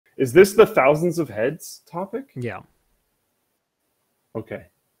Is this the thousands of heads topic? Yeah. Okay,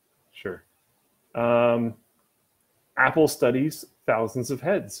 sure. Apple studies thousands of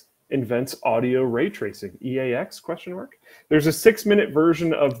heads, invents audio ray tracing. EAX question mark. There's a 6-minute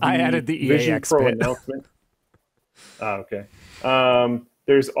version of I the added the Vision EAX Pro bit. announcement. Okay.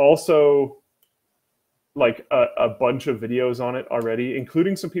 There's also like a bunch of videos on it already,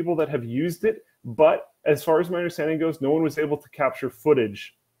 including some people that have used it. But as far as my understanding goes, no one was able to capture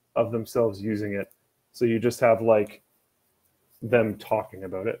footage of themselves using it. So you just have like them talking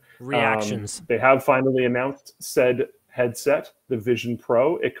about it. Reactions. They have finally announced said headset, the Vision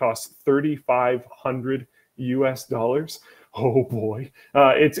Pro. It costs $3,500 US. Oh boy.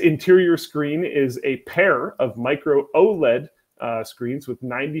 Its interior screen is a pair of micro OLED screens with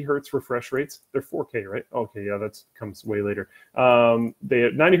 90 hertz refresh rates. They're 4K, right? Okay, yeah, that comes way later. They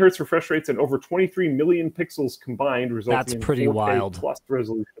have 90 hertz refresh rates and over 23 million pixels combined, resulting in pretty 4K wild. plus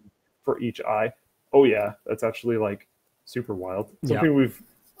resolution for each eye. Oh yeah, that's actually like super wild. Something we've,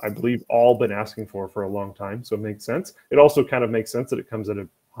 I believe, all been asking for a long time. So it makes sense. It also kind of makes sense that it comes at a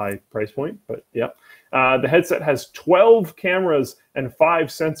high price point, but yeah. The headset has 12 cameras and 5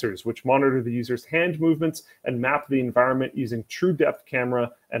 sensors, which monitor the user's hand movements and map the environment using true depth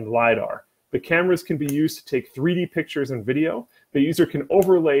camera and LiDAR. The cameras can be used to take 3D pictures and video. The user can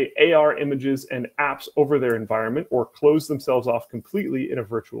overlay AR images and apps over their environment or close themselves off completely in a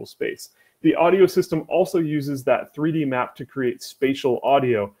virtual space. The audio system also uses that 3D map to create spatial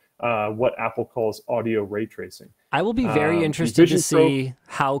audio, what Apple calls audio ray tracing. I will be very interested to see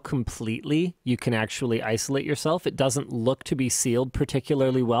how completely you can actually isolate yourself. It doesn't look to be sealed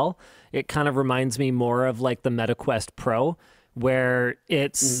particularly well. It kind of reminds me more of like the MetaQuest Pro, where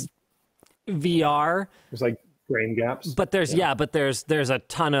it's VR. There's like grain gaps. But there's there's a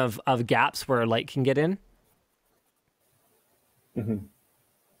ton of gaps where light can get in.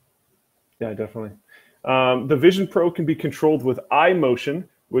 Yeah, definitely. The Vision Pro can be controlled with eye motion,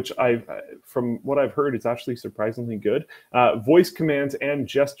 which from what I've heard, it's actually surprisingly good. Voice commands and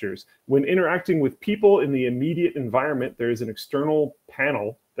gestures. When interacting with people in the immediate environment, there is an external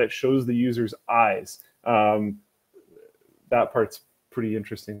panel that shows the user's eyes. That part's pretty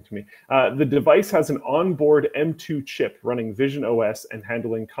interesting to me. The device has an onboard M2 chip running Vision OS and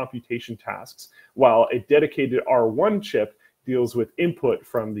handling computation tasks, while a dedicated R1 chip deals with input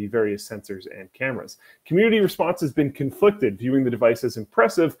from the various sensors and cameras. Community response has been conflicted, viewing the device as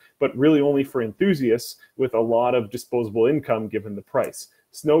impressive, but really only for enthusiasts with a lot of disposable income given the price.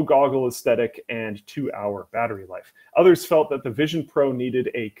 Snow goggle aesthetic and 2-hour battery life. Others felt that the Vision Pro needed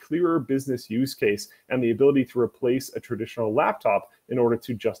a clearer business use case and the ability to replace a traditional laptop in order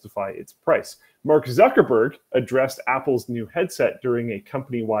to justify its price. Mark Zuckerberg addressed Apple's new headset during a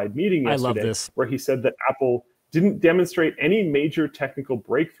company-wide meeting yesterday, where he said that Apple didn't demonstrate any major technical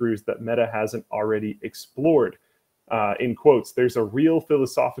breakthroughs that Meta hasn't already explored. In quotes, there's a real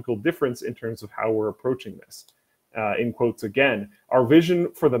philosophical difference in terms of how we're approaching this. In quotes again, our vision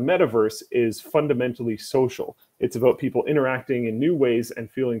for the metaverse is fundamentally social. It's about people interacting in new ways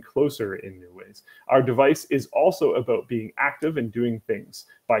and feeling closer in new ways. Our device is also about being active and doing things.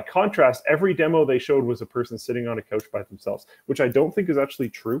 By contrast, every demo they showed was a person sitting on a couch by themselves, which I don't think is actually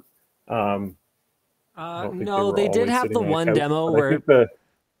true. No, they did have the one demo where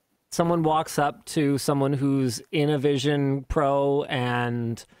someone walks up to someone who's in a Vision Pro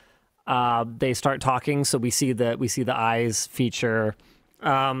and they start talking. So we see the eyes feature.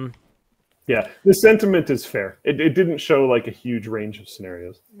 Yeah, the sentiment is fair. It didn't show like a huge range of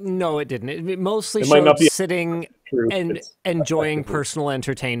scenarios. No, it didn't. It mostly showed sitting and enjoying personal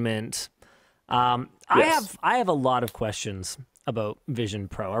entertainment. I have a lot of questions about Vision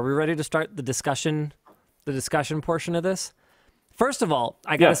Pro. Are we ready to start the discussion portion of this? First of all,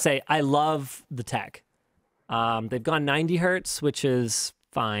 I gotta say, I love the tech. They've gone 90 hertz, which is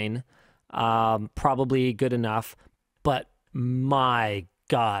fine, probably good enough, but my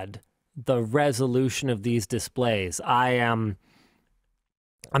God, the resolution of these displays. I'm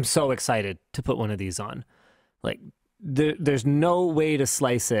so excited to put one of these on. Like, there's no way to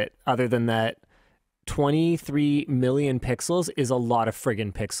slice it other than that 23 million pixels is a lot of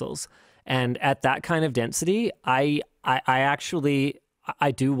friggin' pixels. And at that kind of density, I actually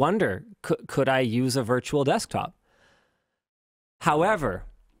do wonder, could I use a virtual desktop? However,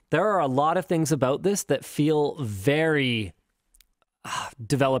 there are a lot of things about this that feel very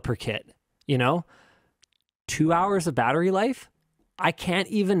developer kit, 2 hours of battery life. I can't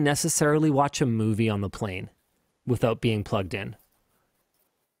even necessarily watch a movie on the plane without being plugged in.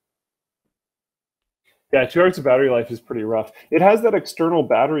 Yeah, 2 hours of battery life is pretty rough. It has that external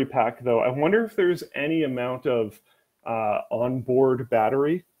battery pack, though. I wonder if there's any amount of onboard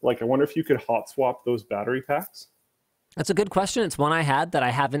battery? Like, I wonder if you could hot swap those battery packs. That's a good question. It's one I had that I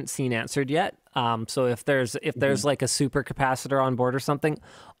haven't seen answered yet. So if there's like a super capacitor on board or something,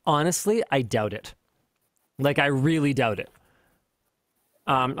 honestly, I doubt it. Like, I really doubt it.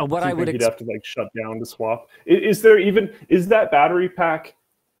 What I would you'd have to like shut down to swap. Is that battery pack?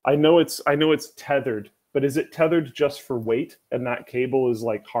 I know it's tethered, but is it tethered just for weight, and that cable is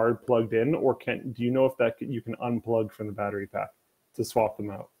like hard plugged in, or do you know if you can unplug from the battery pack to swap them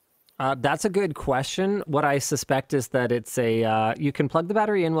out? That's a good question. What I suspect is that it's you can plug the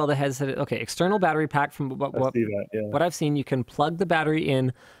battery in while the headset. Okay, external battery pack from what I've seen, you can plug the battery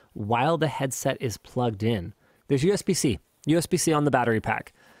in while the headset is plugged in. There's USB-C on the battery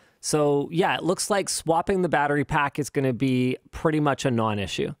pack. So yeah, it looks like swapping the battery pack is going to be pretty much a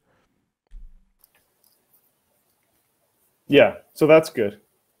non-issue. Yeah, so that's good.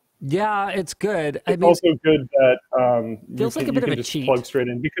 Yeah, it's good. It's also good that feels like a bit of a cheat. Plug straight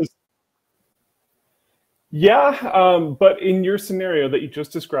in because. Yeah, but in your scenario that you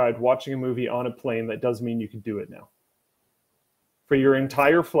just described, watching a movie on a plane, that does mean you can do it now. For your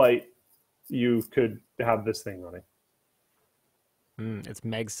entire flight, you could have this thing running. It's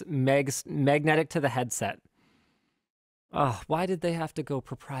magnetic to the headset. Oh, why did they have to go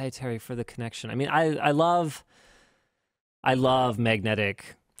proprietary for the connection? I mean, I love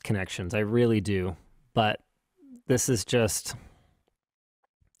magnetic connections. I really do. But this is just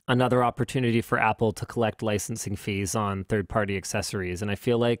another opportunity for Apple to collect licensing fees on third-party accessories. And I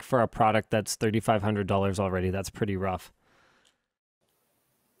feel like for a product that's $3,500 already, that's pretty rough.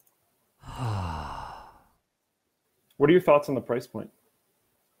 What are your thoughts on the price point?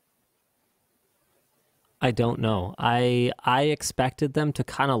 I don't know. I expected them to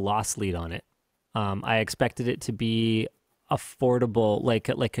kind of loss lead on it. I expected it to be affordable,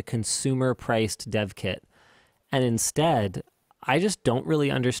 like a consumer-priced dev kit. And instead, I just don't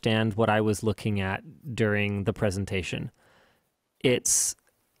really understand what I was looking at during the presentation. It's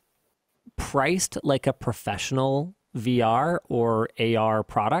priced like a professional VR or AR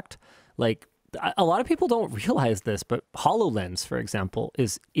product. Like, a lot of people don't realize this, but HoloLens, for example,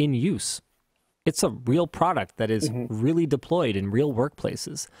 is in use. It's a real product that is really deployed in real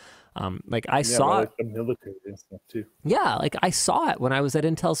workplaces. Like I saw like the military and stuff too. Yeah, like I saw it when I was at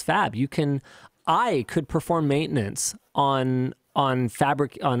Intel's fab. I could perform maintenance on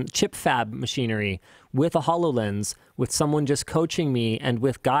chip fab machinery with a HoloLens, with someone just coaching me and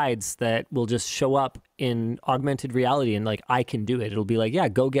with guides that will just show up in augmented reality, and like I can do it. It'll be like, yeah,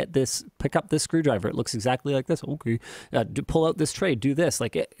 go get this, pick up this screwdriver. It looks exactly like this. Okay, pull out this tray, do this.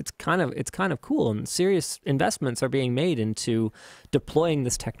 Like it's kind of cool, and serious investments are being made into deploying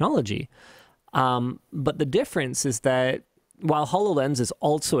this technology. But the difference is that while HoloLens is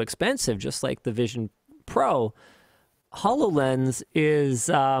also expensive, just like the Vision Pro, HoloLens is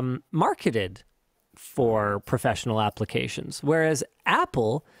marketed for professional applications, whereas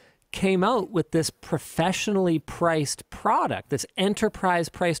Apple came out with this professionally priced product, this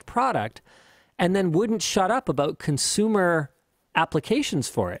enterprise-priced product, and then wouldn't shut up about consumer applications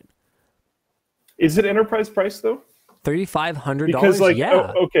for it. Is it enterprise price though? $3,500. Because like,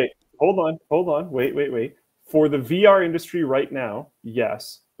 yeah. Oh, okay, hold on, wait. For the VR industry right now,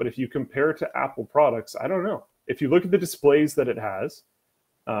 yes, but if you compare it to Apple products, I don't know. If you look at the displays that it has,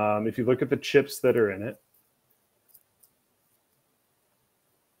 if you look at the chips that are in it,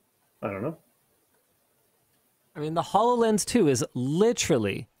 I don't know. I mean, the HoloLens 2 is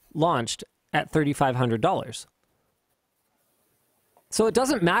literally launched at $3,500. So it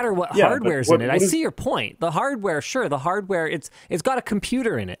doesn't matter what hardware's in it. I see your point. The hardware, sure, it's got a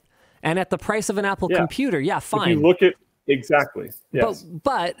computer in it. And at the price of an Apple computer, fine. If you look at exactly. Yes.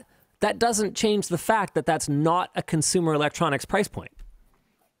 But that doesn't change the fact that that's not a consumer electronics price point.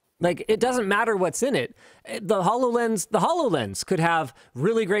 Like, it doesn't matter what's in it. The HoloLens could have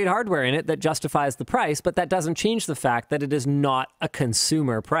really great hardware in it that justifies the price, but that doesn't change the fact that it is not a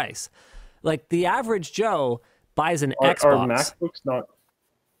consumer price. Like, the average Joe buys an Xbox. Are MacBooks not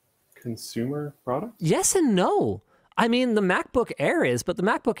consumer products? Yes and no. I mean, the MacBook Air is, but the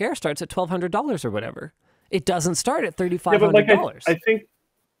MacBook Air starts at $1,200 or whatever. It doesn't start at $3,500. Yeah, but like,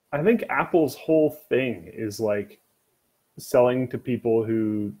 I think Apple's whole thing is like selling to people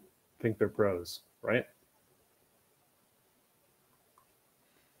who think they're pros, right?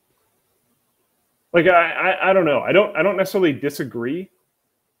 Like I don't know. I don't necessarily disagree.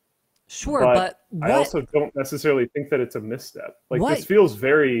 Sure, but I also don't necessarily think that it's a misstep. Like, this feels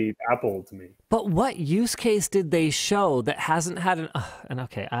very Apple to me. But what use case did they show that hasn't had an... and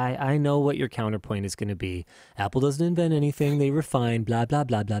okay, I know what your counterpoint is going to be. Apple doesn't invent anything. They refine, blah, blah,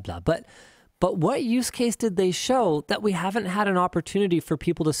 blah, blah, blah. But But what use case did they show that we haven't had an opportunity for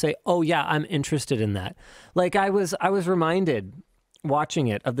people to say, oh yeah, I'm interested in that? Like I was reminded watching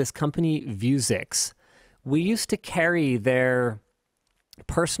it of this company Vuzix. We used to carry their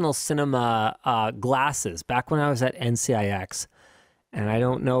personal cinema glasses back when I was at NCIX. And I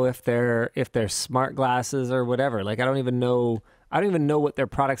don't know if they're smart glasses or whatever. Like I don't even know what their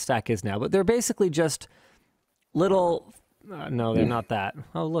product stack is now, but they're basically just little no, they're not that.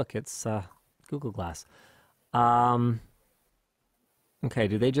 Oh, look, it's Google Glass. Okay,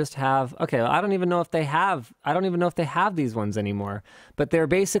 do they just have... Okay, well, I don't even know if they have these ones anymore, but they're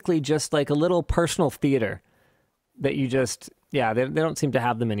basically just like a little personal theater that you just... Yeah, they don't seem to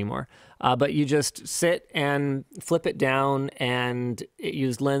have them anymore. But you just sit and flip it down, and it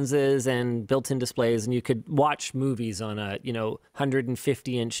used lenses and built-in displays, and you could watch movies on a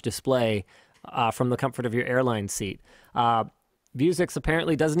 150-inch display from the comfort of your airline seat. Vuzix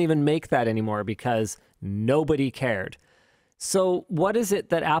apparently doesn't even make that anymore because nobody cared. So what is it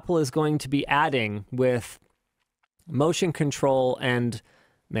that Apple is going to be adding with motion control? And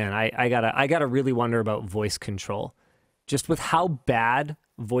man, I gotta really wonder about voice control. Just with how bad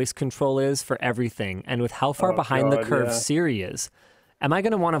voice control is for everything, and with how far behind the curve Siri is, am I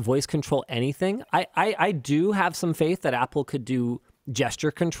going to want to voice control anything? I do have some faith that Apple could do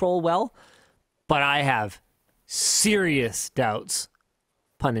gesture control well, but I have serious doubts,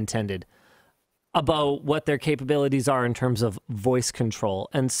 pun intended, about what their capabilities are in terms of voice control.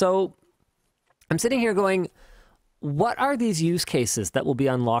 And so I'm sitting here going, what are these use cases that will be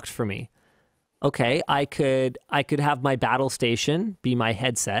unlocked for me? Okay, I could have my battle station be my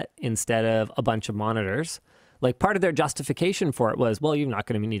headset instead of a bunch of monitors. Like part of their justification for it was, well, you're not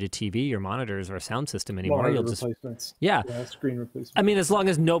going to need a TV or monitors or a sound system anymore. You'll just replacements. Yeah, screen replacements. I mean, as long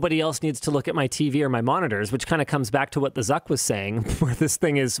as nobody else needs to look at my TV or my monitors, which kind of comes back to what the Zuck was saying, where this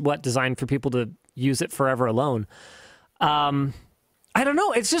thing is designed for people to use it forever alone. I don't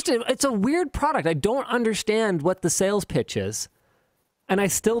know. It's a weird product. I don't understand what the sales pitch is, and I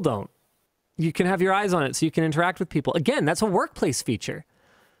still don't. You can have your eyes on it so you can interact with people. Again, that's a workplace feature.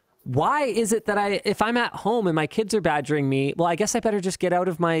 Why is it that if I'm at home and my kids are badgering me, well, I guess I better just get out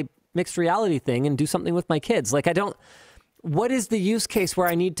of my mixed reality thing and do something with my kids. Like what is the use case where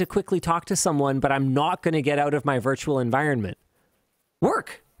I need to quickly talk to someone, but I'm not going to get out of my virtual environment?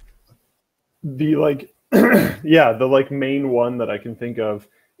 Work. The main one that I can think of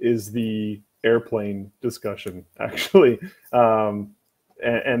is the airplane discussion, actually.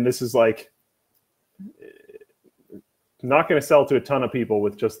 And this is like, not going to sell to a ton of people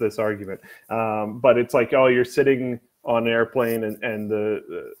with just this argument. But it's like, oh, you're sitting on an airplane and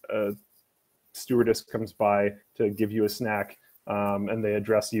the stewardess comes by to give you a snack, and they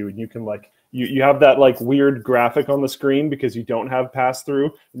address you, and you can you have that weird graphic on the screen because you don't have pass through,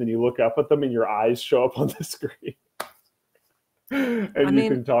 and then you look up at them and your eyes show up on the screen. And you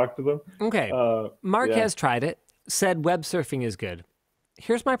can talk to them. Okay. Mark has tried it, said web surfing is good.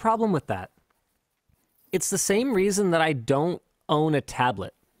 Here's my problem with that. It's the same reason that I don't own a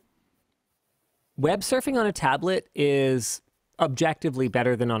tablet. Web surfing on a tablet is objectively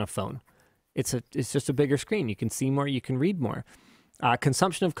better than on a phone. It's just a bigger screen. You can see more, you can read more.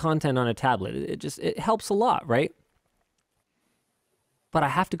 Consumption of content on a tablet, it helps a lot, right? But I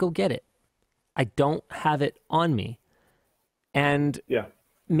have to go get it. I don't have it on me. And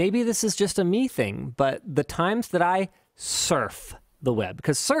maybe this is just a me thing, but the times that I surf the web,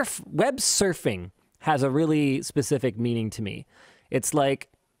 because web surfing has a really specific meaning to me. It's like,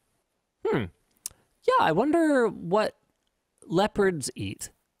 I wonder what leopards eat,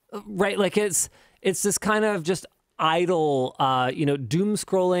 right? Like it's this kind of just idle, doom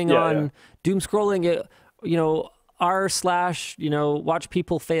scrolling watch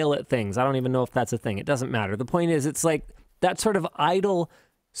people fail at things. I don't even know if that's a thing. It doesn't matter. The point is, it's like that sort of idle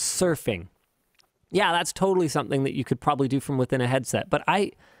surfing. Yeah, that's totally something that you could probably do from within a headset. But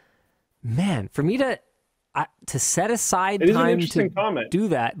for me to set aside time to do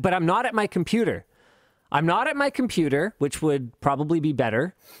that, but I'm not at my computer. I'm not at my computer, which would probably be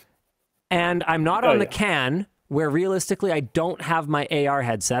better. And I'm not on the CAN, where realistically I don't have my AR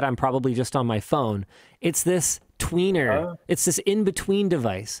headset. I'm probably just on my phone. It's this tweener. It's this in-between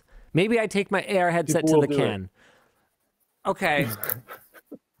device. Maybe I take my AR headset to the CAN. Okay.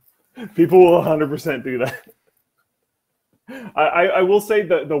 People will 100% do that. I will say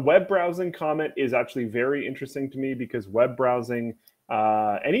the web browsing comment is actually very interesting to me, because web browsing,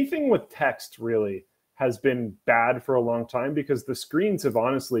 anything with text really, has been bad for a long time because the screens have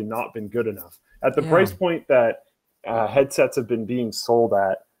honestly not been good enough. At the price point that headsets have been being sold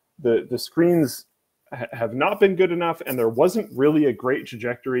at, the screens have not been good enough, and there wasn't really a great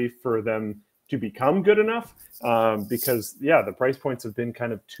trajectory for them to become good enough, because the price points have been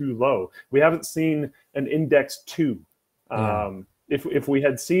kind of too low. We haven't seen an Index 2. If we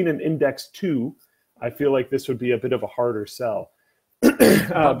had seen an Index 2, I feel like this would be a bit of a harder sell.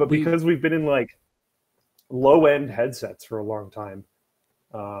 But because we've been in like low end headsets for a long time.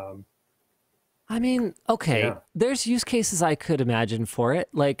 I mean, okay, there's use cases I could imagine for it.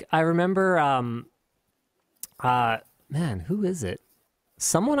 Like I remember, man, who is it?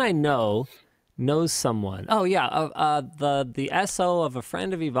 Someone I know knows someone. Oh yeah, the SO of a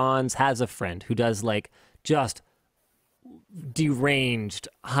friend of Yvonne's has a friend who does like just deranged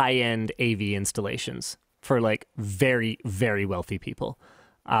high-end AV installations for like very, very wealthy people.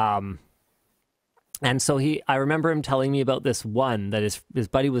 And so I remember him telling me about this one that his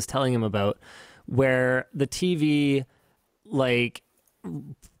buddy was telling him about, where the TV like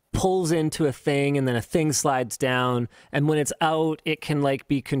pulls into a thing and then a thing slides down, and when it's out it can like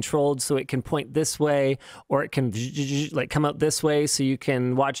be controlled so it can point this way, or it can like come out this way so you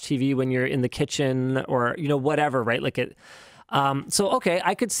can watch TV when you're in the kitchen, or whatever, right? Like it so okay,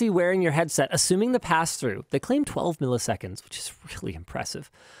 I could see wearing your headset, assuming the pass-through, they claim 12 milliseconds, which is really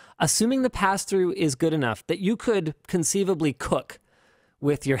impressive, assuming the pass-through is good enough that you could conceivably cook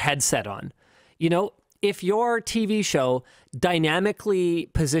with your headset on. If your TV show dynamically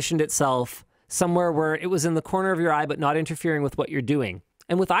positioned itself somewhere where it was in the corner of your eye but not interfering with what you're doing,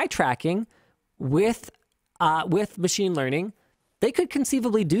 and with eye tracking, with machine learning, they could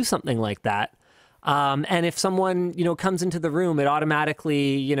conceivably do something like that. And if someone comes into the room, it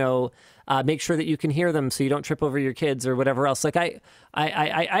automatically makes sure that you can hear them so you don't trip over your kids or whatever else. Like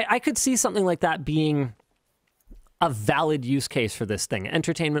I could see something like that being a valid use case for this thing.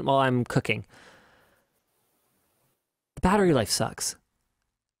 Entertainment while I'm cooking. The battery life sucks.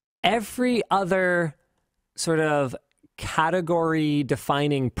 Every other sort of category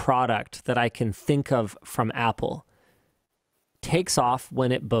defining product that I can think of from Apple takes off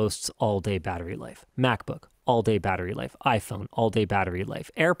when it boasts all-day battery life. MacBook, all-day battery life. iPhone, all-day battery life.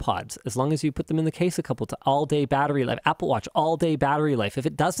 AirPods, as long as you put them in the case a couple times, all-day battery life. Apple Watch, all-day battery life. If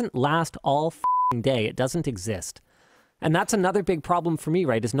it doesn't last all day, it doesn't exist. And that's another big problem for me,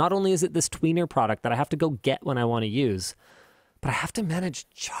 right? Is not only is it this tweener product that I have to go get when I want to use, but I have to manage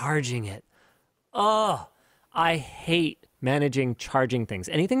charging it. Oh, I hate managing charging things.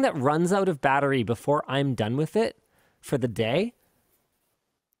 Anything that runs out of battery before I'm done with it for the day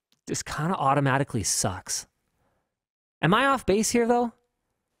just kind of automatically sucks. Am I off base here, though?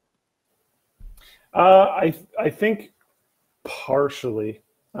 I think partially.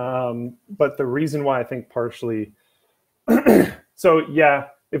 But the reason why I think partially... So yeah,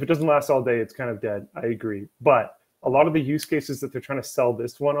 if it doesn't last all day, it's kind of dead. I agree. But a lot of the use cases that they're trying to sell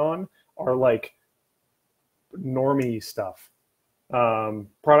this one on are like normie stuff,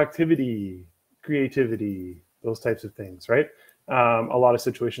 productivity, creativity, those types of things, right? A lot of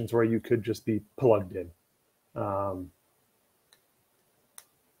situations where you could just be plugged in.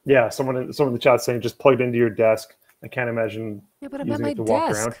 Yeah, someone in the chat saying just plugged into your desk. I can't imagine using it to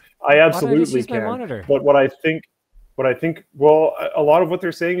walk around. I absolutely can. But what I think, well, a lot of what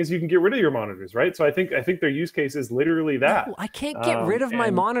they're saying is you can get rid of your monitors, right? So I think their use case is literally that. No, I can't get rid of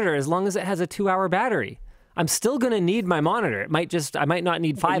my monitor as long as it has a 2-hour battery. I'm still going to need my monitor. I might not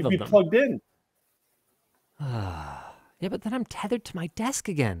need 5 of them. Plugged in. Yeah, but then I'm tethered to my desk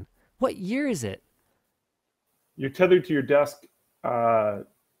again. What year is it? You're tethered to your desk for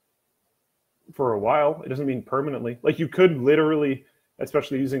a while. It doesn't mean permanently. Like you could literally,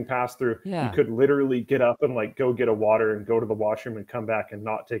 especially using pass-through, you could literally get up and like go get a water and go to the washroom and come back and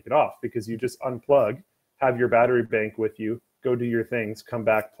not take it off, because you just unplug, have your battery bank with you, go do your things, come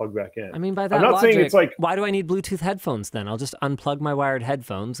back, plug back in. I mean, by that I'm not logic, saying it's like, why do I need Bluetooth headphones then? I'll just unplug my wired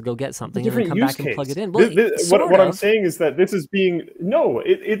headphones, go get something, and then come back and plug it in. Well, what I'm saying is that this is being,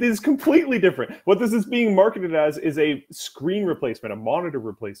 it is completely different. What this is being marketed as is a screen replacement, a monitor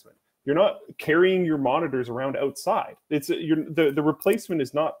replacement. You're not carrying your monitors around outside. The replacement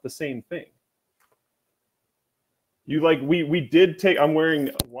is not the same thing. We did take. I'm wearing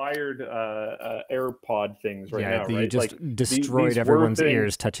wired AirPod things right now. You just destroyed everyone's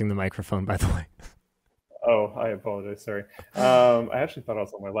ears touching the microphone. By the way. Oh, I apologize. Sorry. I actually thought I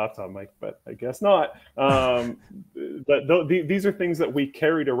was on my laptop mic, but I guess not. These are things that we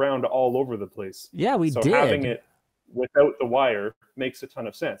carried around all over the place. Yeah, we did. Having it without the wire makes a ton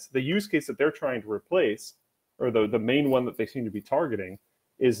of sense. The use case that they're trying to replace, or the main one that they seem to be targeting,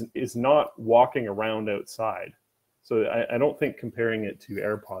 is not walking around outside. So I don't think comparing it to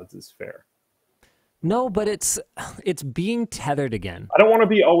AirPods is fair. No, but it's being tethered again. I don't want to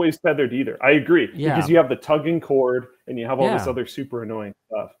be always tethered either. I agree. Yeah. Because you have the tugging cord and you have all this other super annoying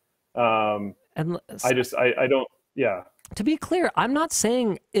stuff. And I don't. Yeah. To be clear, I'm not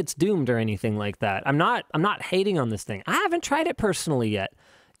saying it's doomed or anything like that. I'm not hating on this thing. I haven't tried it personally yet.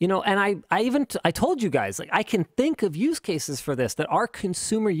 You know, and I told you guys, like, I can think of use cases for this that are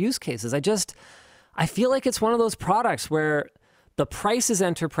consumer use cases. I feel like it's one of those products where the price is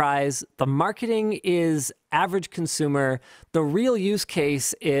enterprise, the marketing is average consumer, the real use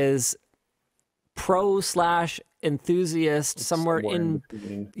case is pro/enthusiast, somewhere in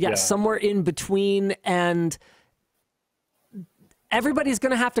between. Yeah, somewhere in between, and everybody's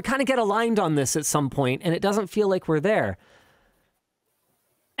going to have to kind of get aligned on this at some point, and it doesn't feel like we're there.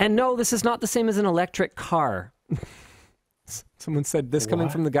 And no, this is not the same as an electric car. Someone said this coming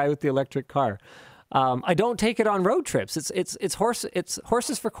from the guy with the electric car. I don't take it on road trips. It's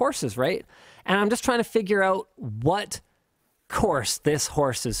horses for courses, right? And I'm just trying to figure out what course this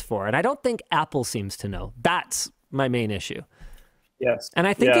horse is for. And I don't think Apple seems to know. That's my main issue. Yes. And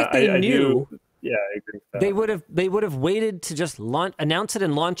I think if they knew, I agree with that. they would have waited to just announce it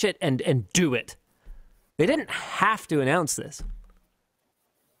and launch it and do it. They didn't have to announce this.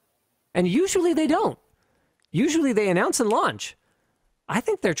 And usually they don't. Usually they announce and launch. I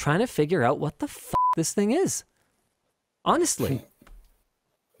think they're trying to figure out what the this thing is. Honestly.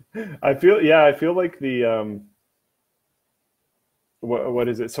 I feel like the what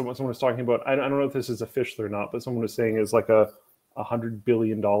is it? Someone was talking about, I don't know if this is official or not, but someone was saying it's like a $100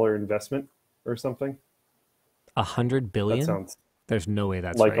 billion investment or something. $100 billion? That sounds, there's no way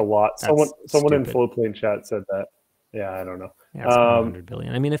that's like right. A lot. That's someone in Flowplane chat said that. Yeah, I don't know. Yeah, it's $100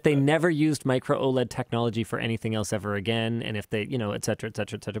 billion. I mean, if they never used micro OLED technology for anything else ever again, and if they, you know, et cetera,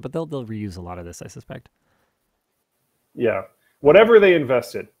 but they'll reuse a lot of this, I suspect. Yeah, whatever they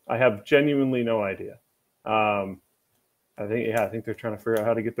invested, I have genuinely no idea. I think they're trying to figure out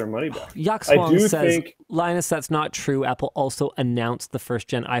how to get their money back. Yakswong says, Linus, that's not true. Apple also announced the first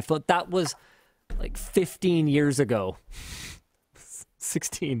gen iPhone. That was like 15 years ago.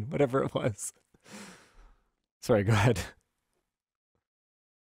 16, whatever it was. Sorry, go ahead.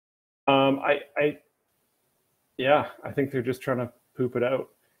 I think they're just trying to poop it out.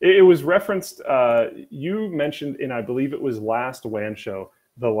 It was referenced. You mentioned in, I believe it was last WAN show,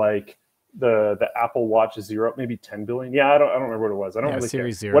 the Apple Watch Zero, maybe 10 billion. Yeah, I don't remember what it was. I don't really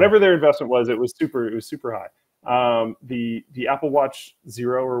Series care. Zero. Whatever their investment was, it was super high. The Apple Watch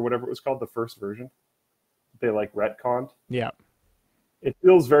Zero or whatever it was called, the first version, they like retconned. Yeah, it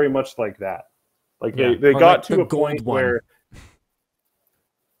feels very much like that. Like they got to a point where,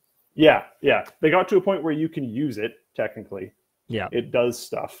 they got to a point where you can use it technically. Yeah, it does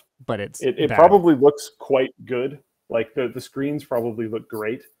stuff, but it probably looks quite good. Like the screens probably look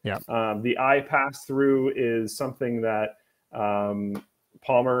great. Yeah. The eye pass through is something that Palmer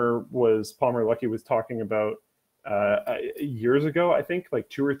Luckey was talking about years ago. I think like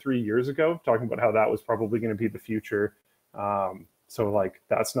 2 or 3 years ago, talking about how that was probably going to be the future. So like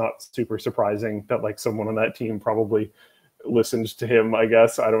that's not super surprising that like someone on that team probably listened to him, I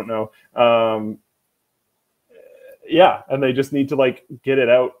guess. I don't know. And they just need to like get it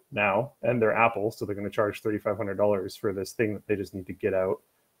out now, and they're Apple, so they're going to charge $3,500 for this thing that they just need to get out.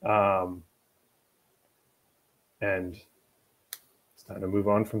 And it's time to move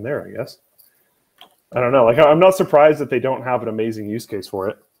on from there, I guess. I don't know. Like, I'm not surprised that they don't have an amazing use case for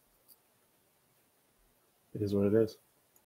it. It is what it is.